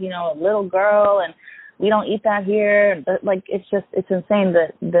I was, a little girl, and we don't eat that here. Like it's insane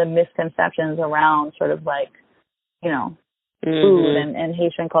the misconceptions around sort of like, food and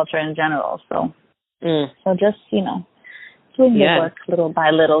Haitian culture in general. So, so just, doing the work little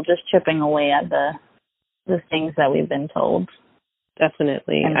by little, just chipping away at the things that we've been told.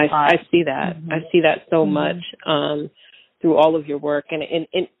 Definitely. I see that. I see that so much through all of your work. And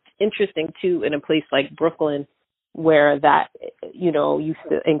interesting, too, in a place like Brooklyn, where that, used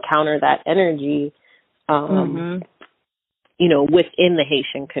to encounter that energy, within the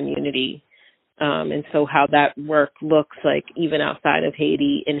Haitian community. And so how that work looks like even outside of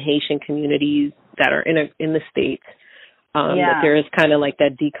Haiti in Haitian communities that are in the States, that there is kind of like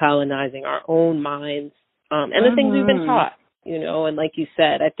that decolonizing our own minds and the things we've been taught, and like you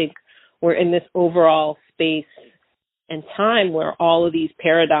said, I think we're in this overall space and time where all of these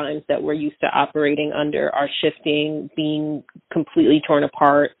paradigms that we're used to operating under are shifting, being completely torn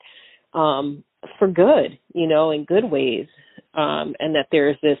apart for good, in good ways, and that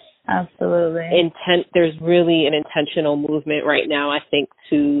there's this absolutely there's really an intentional movement right now, I think,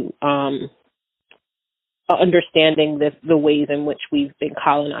 to understanding the ways in which we've been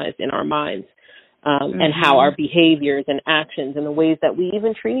colonized in our minds, and how our behaviors and actions and the ways that we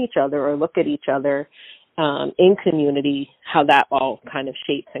even treat each other or look at each other in community, how that all kind of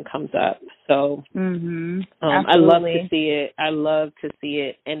shapes and comes up. So I love to see it. I love to see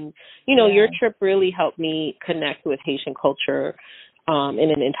it. And, your trip really helped me connect with Haitian culture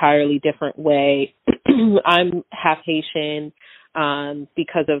in an entirely different way. I'm half Haitian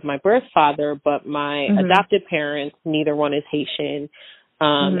because of my birth father, but my adopted parents, neither one is Haitian.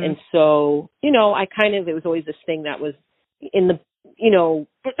 And so, it was always this thing that was in the,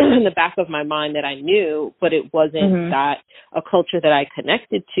 in the back of my mind that I knew, but it wasn't that a culture that I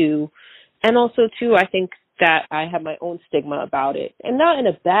connected to. And also too, I think that I have my own stigma about it, and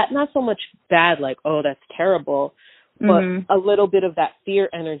not so much bad, like, oh, that's terrible, but a little bit of that fear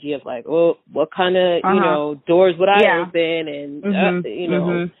energy of like, oh, what kind of, doors would I open? And,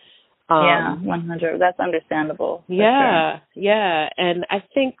 yeah, 100. That's understandable. Yeah, sure. Yeah. And I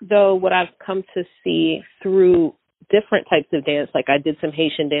think, though, what I've come to see through different types of dance, like I did some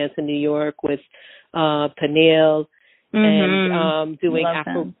Haitian dance in New York with Peniel and doing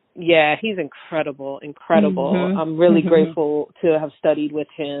Afro. Him. Yeah, he's incredible. I'm really grateful to have studied with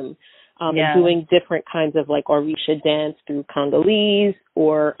him. And doing different kinds of like Orisha dance through Congolese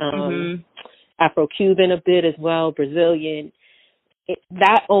or Afro-Cuban a bit as well, Brazilian.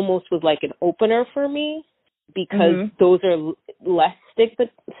 That almost was like an opener for me because those are less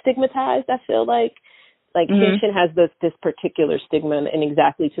stigmatized, I feel like. Like Haitian has this particular stigma, and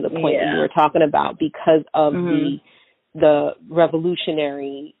exactly to the point that you were talking about, because of the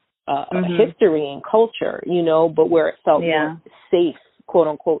revolutionary history and culture, but where it felt more safe, quote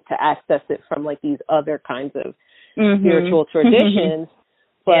unquote, to access it from like these other kinds of spiritual traditions.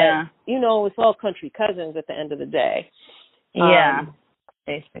 But, it's all country cousins at the end of the day.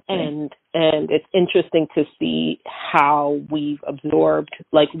 Basically. And it's interesting to see how we've absorbed,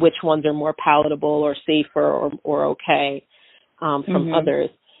 like, which ones are more palatable or safer or okay from others.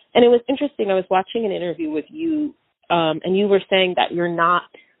 And it was interesting. I was watching an interview with you, and you were saying that you're not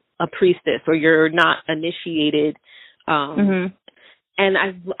a priestess or you're not initiated. And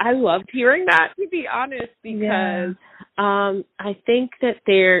I loved hearing that, to be honest, because I think that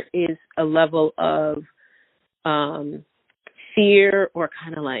there is a level of fear or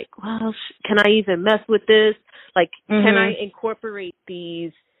kind of like, well, can I even mess with this? Like, can I incorporate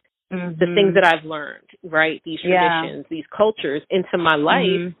these, the things that I've learned, right? These traditions, these cultures into my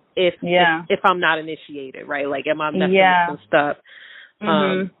life if I'm not initiated, right? Like, am I messing with some stuff?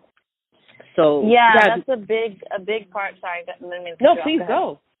 So that's a big part. Sorry, no, please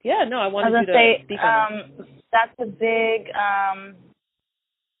go. Yeah, no, I wanted you to speak on that. That's a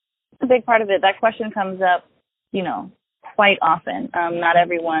big part of it. That question comes up, quite often. Not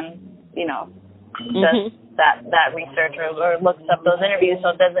everyone, does that research or looks up those interviews,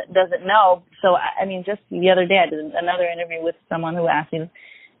 so doesn't know. So I mean, just the other day I did another interview with someone who asked me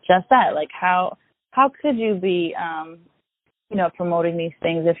just that, like how how could you be, promoting these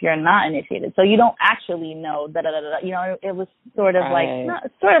things if you're not initiated? So you don't actually know, it was sort of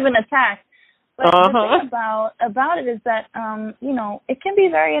sort of an attack. But the thing about it is that, it can be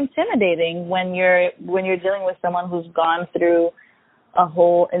very intimidating when you're dealing with someone who's gone through a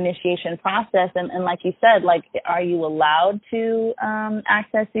whole initiation process. And like you said, like, are you allowed to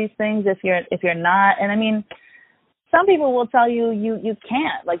access these things if you're not? And I mean, some people will tell you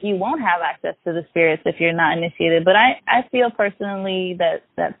can't, like, you won't have access to the spirits if you're not initiated. But I feel personally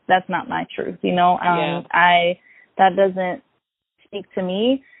that's not my truth. That doesn't speak to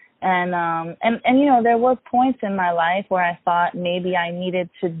me. And there were points in my life where I thought maybe I needed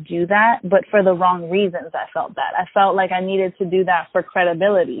to do that, but for the wrong reasons. I felt that. I felt like I needed to do that for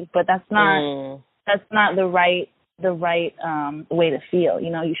credibility, but that's not the right way to feel.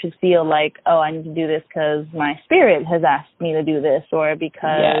 You should feel like, oh, I need to do this because my spirit has asked me to do this, or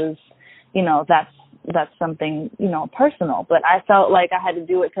because that's something personal. But I felt like I had to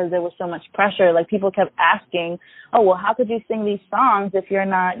do it because there was so much pressure. Like, people kept asking, oh, well, how could you sing these songs if you're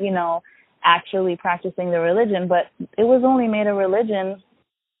not actually practicing the religion? But it was only made a religion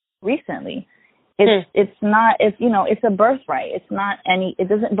recently. It's a birthright. It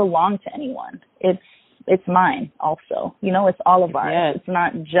doesn't belong to anyone. It's mine also. It's all of ours. Yes.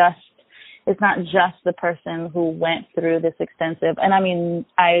 It's not just the person who went through this extensive, and I mean,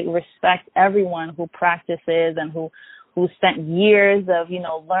 I respect everyone who practices and who spent years of,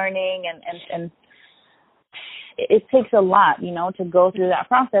 learning, and it takes a lot, to go through that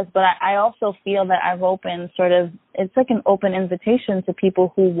process. But I also feel that I've opened it's like an open invitation to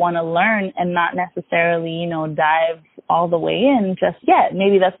people who want to learn and not necessarily, dive all the way in just yet.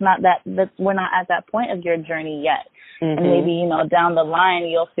 Maybe we're not at that point of your journey yet. Mm-hmm. And maybe, down the line,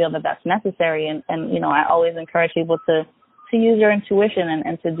 you'll feel that that's necessary. And I always encourage people to use your intuition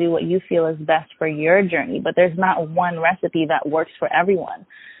and to do what you feel is best for your journey. But there's not one recipe that works for everyone.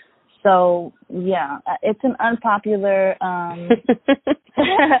 So, yeah, it's an unpopular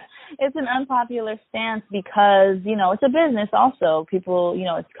it's an unpopular stance because, it's a business also. People,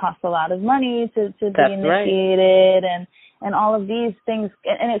 it costs a lot of money to be initiated, right. And all of these things,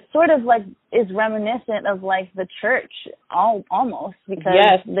 and it's sort of like is reminiscent of like the church, almost,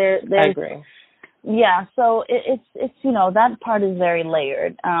 because there's I agree. Yeah, so it's that part is very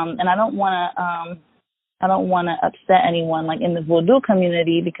layered, and I don't want to upset anyone like in the voodoo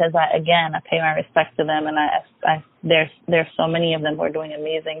community, because I pay my respect to them, and there's so many of them who are doing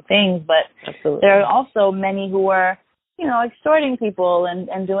amazing things, but absolutely. There are also many who are extorting people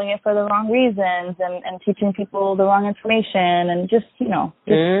and doing it for the wrong reasons and teaching people the wrong information and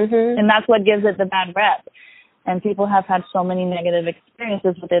mm-hmm. and that's what gives it the bad rep. And people have had so many negative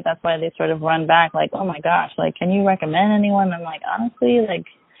experiences with it. That's why they sort of run back like, oh my gosh, like, can you recommend anyone? I'm like, honestly, like,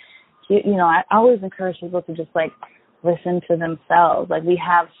 I always encourage people to just like listen to themselves. Like, we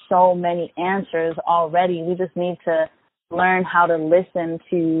have so many answers already. We just need to learn how to listen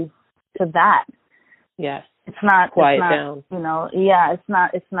to that. Yes. It's not quiet down.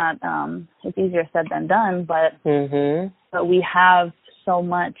 It's easier said than done, but mm-hmm. but we have so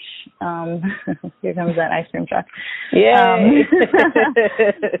much. Here comes that ice cream truck. Yay!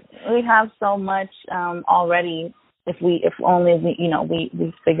 We have so much already. If only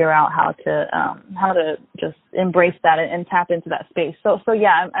we figure out how to just embrace that and tap into that space. So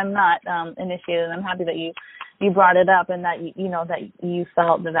yeah, I'm not initiated. I'm happy that you brought it up and that that you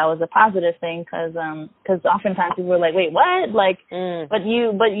felt that was a positive thing, because oftentimes people were like, wait, what? Like, but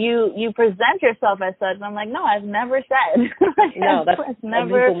you present yourself as such, and I'm like, no, I've never said. No, that's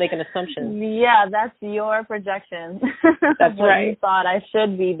never. People make an assumption. Yeah, that's your projection. That's what right. You thought I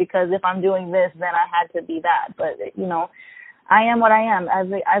should be, because if I'm doing this, then I had to be that. But I am what I am.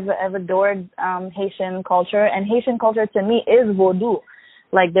 I've adored Haitian culture, and Haitian culture to me is voodoo.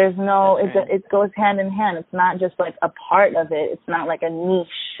 Like, there's no, it goes hand in hand. It's not just like a part of it. It's not like a niche,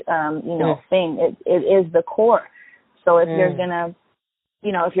 thing. It is the core. So if you're gonna,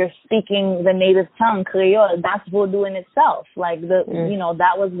 if you're speaking the native tongue, Creole, that's voodoo in itself. Like that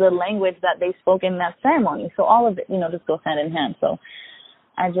was the language that they spoke in that ceremony. So all of it, just goes hand in hand. So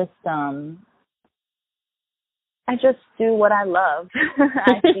I just do what I love.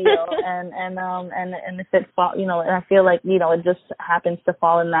 I feel, and if it fall, and I feel like it just happens to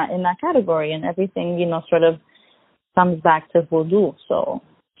fall in that category, and everything sort of comes back to voodoo. So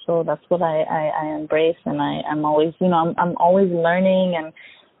that's what I embrace, and I'm always I'm always learning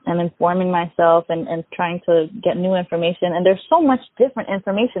and informing myself and trying to get new information. And there's so much different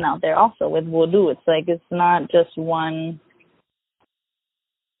information out there also with voodoo. It's like it's not just one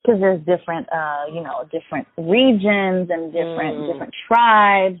because there's different, different regions and different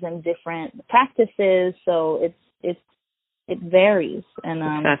tribes and different practices. So it varies, and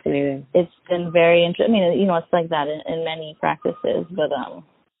fascinating. It's been very interesting. I mean, it's like that in many practices,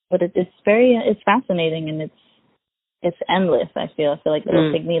 but it's fascinating, and it's endless. I feel like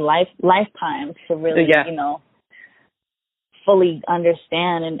it'll take me lifetimes to really, fully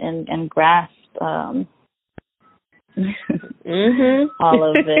understand and grasp all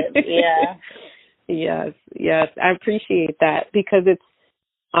of it. Yeah. Yes. I appreciate that, because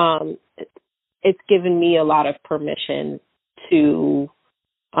it's given me a lot of permission to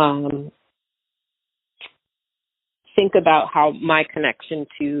think about how my connection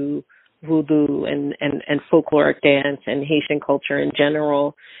to voodoo and folkloric dance and Haitian culture in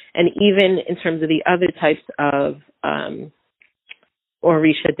general, and even in terms of the other types of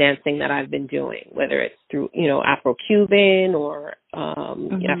Orisha dancing that I've been doing, whether it's through, Afro-Cuban or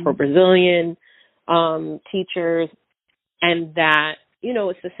Afro-Brazilian teachers, and that,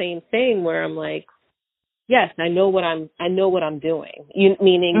 it's the same thing where I'm like, yes, I know what I'm doing.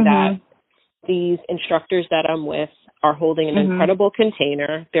 Meaning that these instructors that I'm with are holding an incredible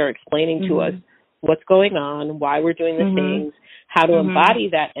container. They're explaining to us what's going on, why we're doing the things, how to embody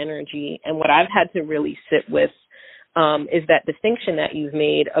that energy. And what I've had to really sit with is that distinction that you've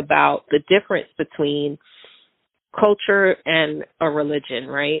made about the difference between culture and a religion,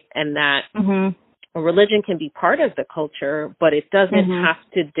 right? And that a religion can be part of the culture, but it doesn't have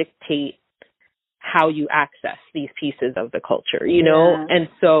to dictate how you access these pieces of the culture, And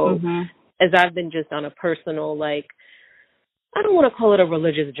so as I've been just on a personal, I don't want to call it a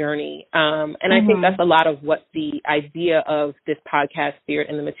religious journey. And I think that's a lot of what the idea of this podcast, Spirit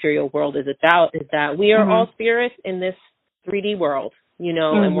in the Material World, is about, is that we are all spirits in this 3D world,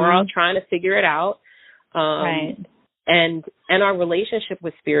 and we're all trying to figure it out. Right. And our relationship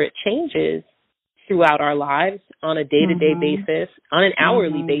with spirit changes throughout our lives on a day-to-day basis, on an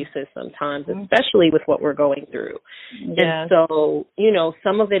hourly basis sometimes, especially with what we're going through. Yes. And so,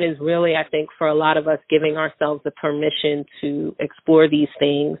 some of it is really, I think, for a lot of us, giving ourselves the permission to explore these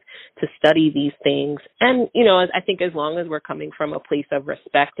things, to study these things. And, I think as long as we're coming from a place of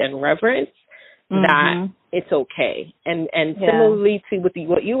respect and reverence, that it's okay. And similarly to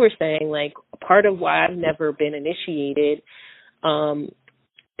what you were saying, part of why I've never been initiated,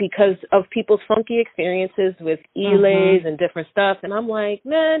 because of people's funky experiences with Eles and different stuff. And I'm like,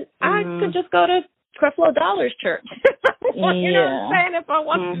 man, I could just go to Creflo Dollar's church. You know what I'm saying? If I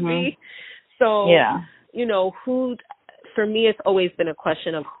want to be. So, for me, it's always been a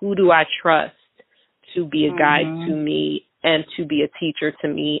question of who do I trust to be a guide to me and to be a teacher to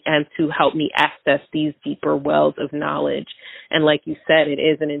me and to help me access these deeper wells of knowledge. And like you said, it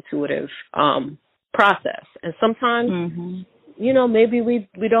is an intuitive process. And sometimes, maybe we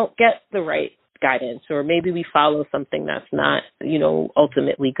don't get the right guidance, or maybe we follow something that's not,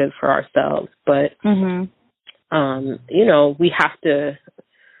 ultimately good for ourselves. But, we have to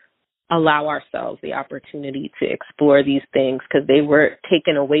allow ourselves the opportunity to explore these things, because they were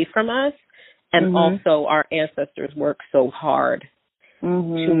taken away from us. And also our ancestors worked so hard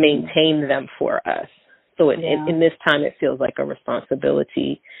to maintain them for us. So in this time, it feels like a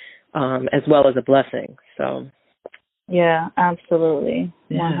responsibility as well as a blessing. So. Yeah, absolutely.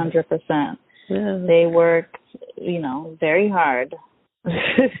 100%. Yeah. They worked, very hard.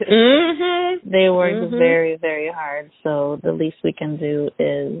 They worked very, very hard. So the least we can do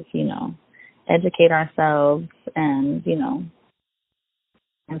is, educate ourselves and,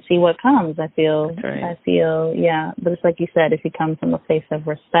 and see what comes. I feel, but it's like you said, if you come from a place of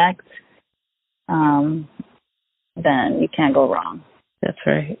respect, then you can't go wrong. That's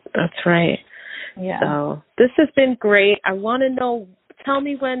right. Yeah. So this has been great. I want to know, tell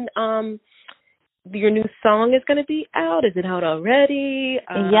me when your new song is going to be out. Is it out already?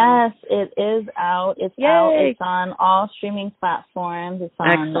 Yes, it is out. It's out. It's on all streaming platforms. It's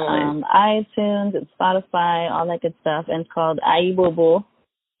on iTunes and Spotify, all that good stuff. And it's called Aibobo.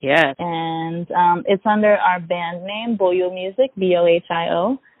 Yes. And it's under our band name, Boyo Music,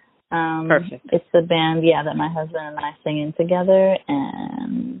 Bohio. Perfect. It's the band, that my husband and I sing in together,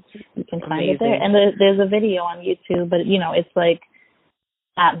 and you can find it there. And there's a video on YouTube, but it's like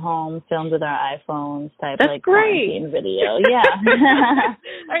at home, filmed with our iPhones type. That's great. Video. Yeah.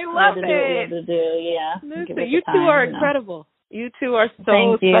 I love it. To do. Yeah. Listen, you two are incredible. You two are so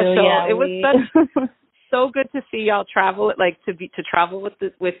special. Yeah, it was so good to see y'all travel. To travel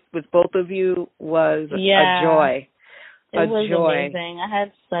with both of you was a joy. It was amazing. I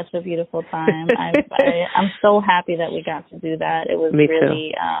had such a beautiful time. I'm so happy that we got to do that. It was Me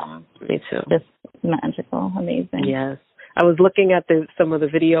really too. just magical, amazing. Yes. I was looking at some of the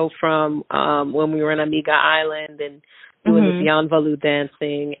video from when we were on Amiga Island and doing the Beyond Valu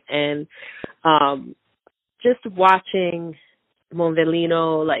dancing, and just watching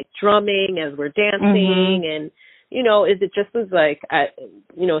Monvelino like drumming as we're dancing, and it just was like,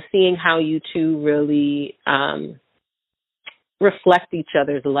 seeing how you two really reflect each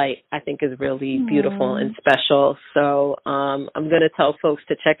other's light, I think is really beautiful and special. So I'm going to tell folks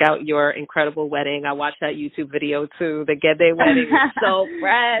to check out your incredible wedding. I watched that YouTube video too. The Gede wedding was so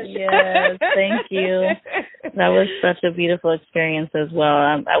fresh. Yes, thank you. That was such a beautiful experience as well.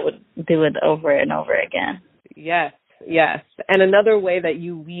 I would do it over and over again. Yes. And another way that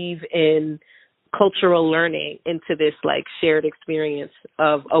you weave in cultural learning into this like shared experience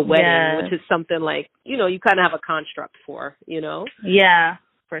of a wedding, which is something like, you kind of have a construct for, Yeah,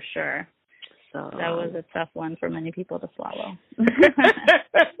 for sure. So that was a tough one for many people to swallow.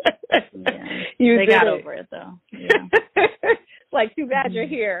 They got over it though. Yeah. Like, too bad you're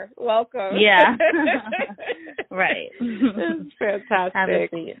here. Welcome. Yeah. Right. That's fantastic. Have a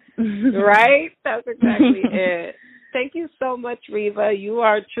seat. Right? That's exactly it. Thank you so much, Reva. You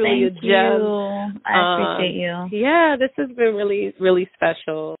are truly a gem. Thank you. I appreciate you. Yeah, this has been really, really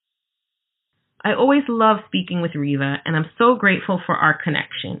special. I always love speaking with Reva, and I'm so grateful for our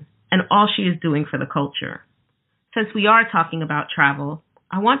connection and all she is doing for the culture. Since we are talking about travel,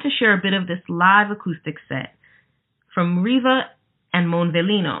 I want to share a bit of this live acoustic set from Reva and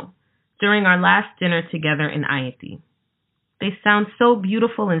Monvelino during our last dinner together in Haiti. They sound so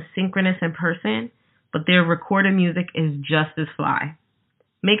beautiful and synchronous in person, but their recorded music is just as fly.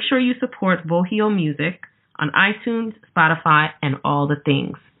 Make sure you support Bohio Music on iTunes, Spotify, and all the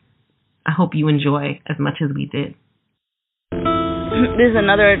things. I hope you enjoy as much as we did. This is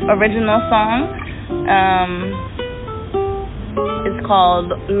another original song. It's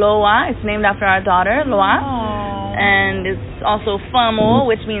called Loa. It's named after our daughter, Loa. Aww. And it's also Famo,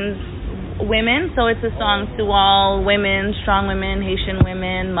 which means women. So it's a song to all women, strong women, Haitian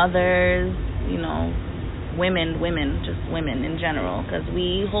women, mothers, women, just women in general, because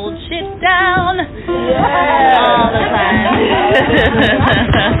we hold shit down all the time.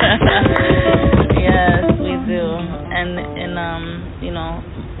 Yes, we do. And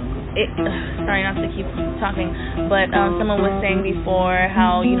sorry not to keep talking, but someone was saying before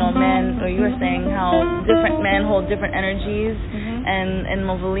how, men, or you were saying how different men hold different energies, and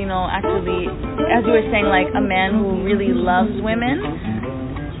Monvelino actually, as you were saying, like a man who really loves women,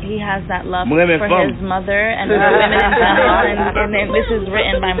 he has that love for his mother and for women in general, and then this is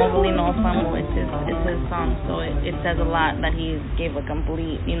written by Monvelino Famo. It's his song, so it says a lot that he gave a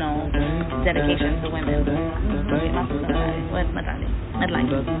complete, dedication to women.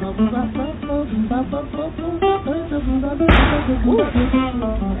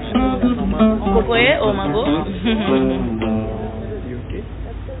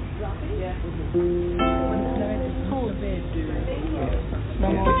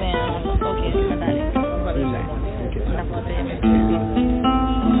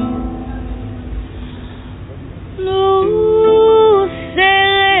 Nou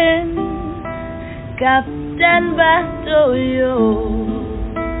seren Kapten bato yo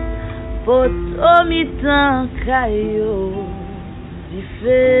Poto mitan kayo Di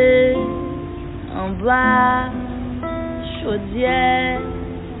fe en ba Chaudière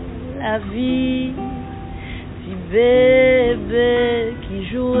la vie Di bébé qui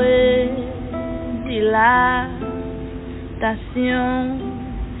jouait Dilatation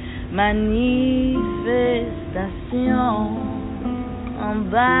Manifestation en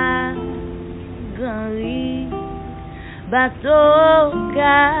bas grand lit bateau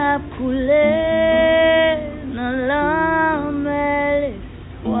cap coulé dans l'âme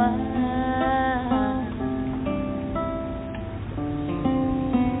l'espoir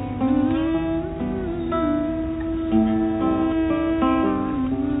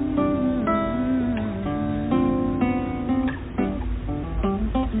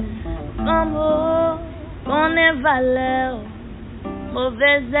on est valeur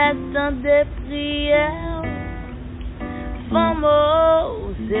mauvais temps de prière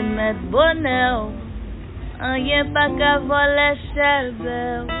Famo c'est mettre bonheur rien pas qu'à voler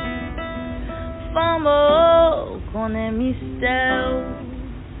chèvre Famo qu'on est mystère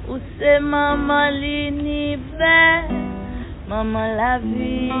ou c'est maman l'univers maman la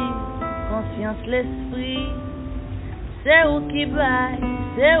vie conscience l'esprit c'est où qui baille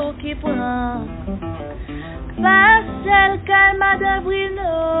c'est où qui prend pas celle calme de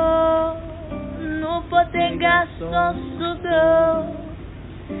Bruno nous potes garçons sous dos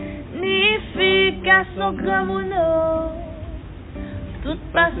ni filles qu'à son grand mouno tout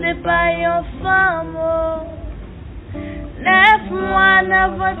passe par yon femme 9 mois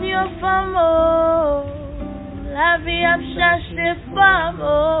nan vant yon famo, la vie ap chache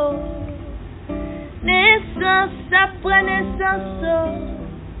famo. Naissance après naissance,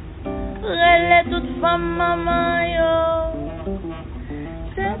 relais toute femme maman yo.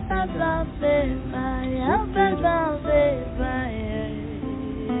 C'est pas barbé, y'a pas barbé,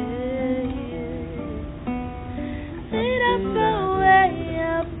 c'est la power,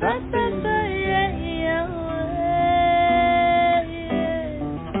 y'a pas barbé,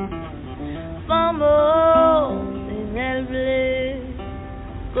 famo, c'est elle blé,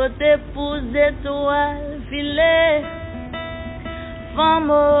 côté pouce étoile filet,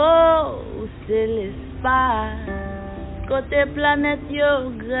 famo, c'est l'espace. Côté planète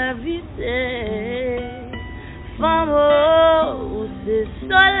yo gravité, femme ou c'est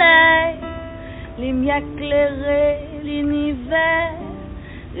soleil, lumière éclairée l'univers,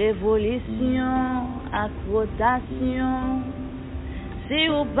 révolution à rotation. Si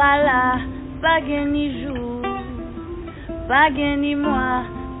ou pas là, pas gain ni jour, pas gain ni mois,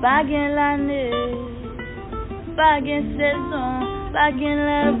 pas gain l'année, pas gain saison, pas gain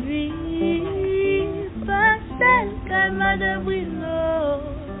la vie. Pastel calme de brilo,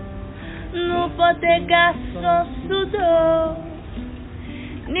 nous porter garçons sous dos,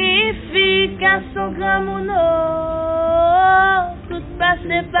 ni filles garçons grand mouno, tout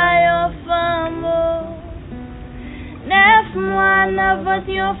passé par yon femme. 9 mois n'a vant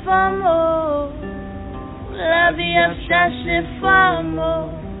yon femme, la vie a cherché femme.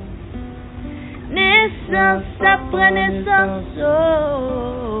 Naissance après naissance,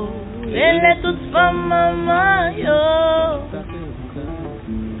 elle est toute femme maman yo.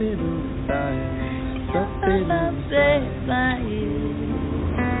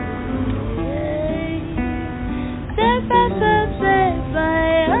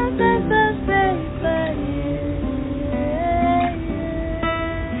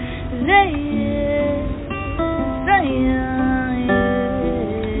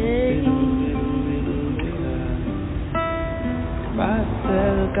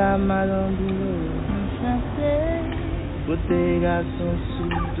 Camarambou, côté garçon sous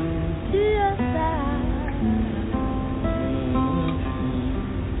dos,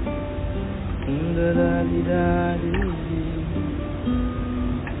 de la vida,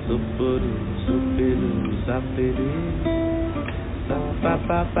 soporo, sopero, sapere,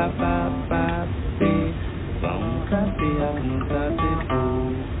 sapapapapapapé, vamos campear no tatepo.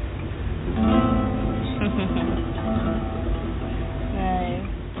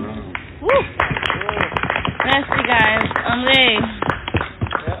 Merci guys, I'm late.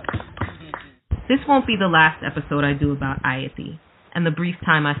 This won't be the last episode I do about Ayiti and the brief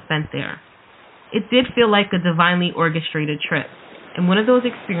time I spent there. It did feel like a divinely orchestrated trip, and one of those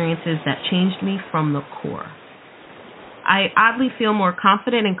experiences that changed me from the core. I oddly feel more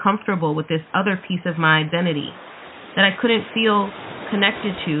confident and comfortable with this other piece of my identity that I couldn't feel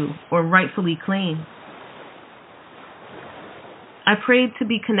connected to or rightfully claim. I prayed to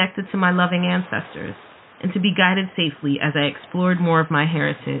be connected to my loving ancestors and to be guided safely as I explored more of my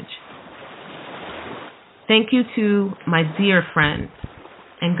heritage. Thank you to my dear friend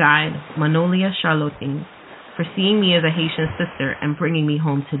and guide, Manolia Charlotin, for seeing me as a Haitian sister and bringing me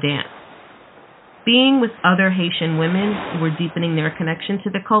home to dance. Being with other Haitian women who were deepening their connection to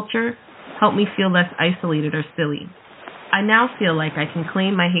the culture helped me feel less isolated or silly. I now feel like I can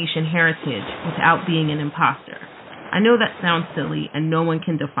claim my Haitian heritage without being an imposter. I know that sounds silly and no one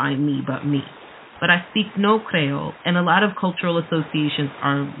can define me but me, but I speak no Creole and a lot of cultural associations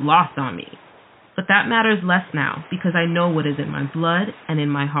are lost on me. But that matters less now because I know what is in my blood and in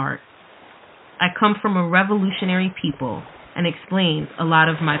my heart. I come from a revolutionary people and explains a lot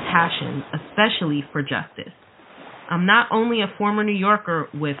of my passion, especially for justice. I'm not only a former New Yorker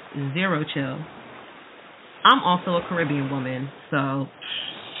with zero chill, I'm also a Caribbean woman, so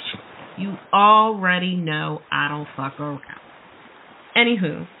you already know I don't fuck around.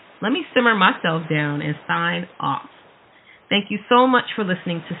 Anywho, let me simmer myself down and sign off. Thank you so much for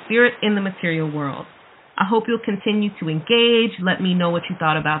listening to Spirit in the Material World. I hope you'll continue to engage. Let me know what you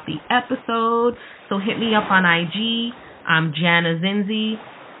thought about the episode. So hit me up on IG. I'm Jana Zinzi,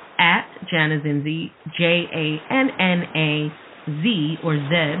 at Jana Zinzi, Jannaz or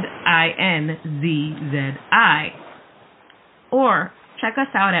Zinzi. Or check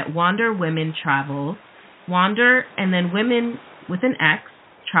us out at Wander Women Travels. Wander and then Women with an X,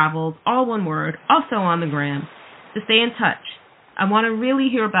 Travels, all one word, also on the gram. To stay in touch. I want to really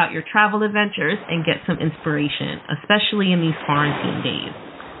hear about your travel adventures and get some inspiration, especially in these quarantine days.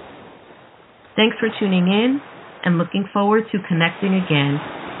 Thanks for tuning in and looking forward to connecting again.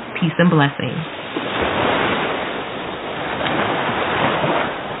 Peace and blessings.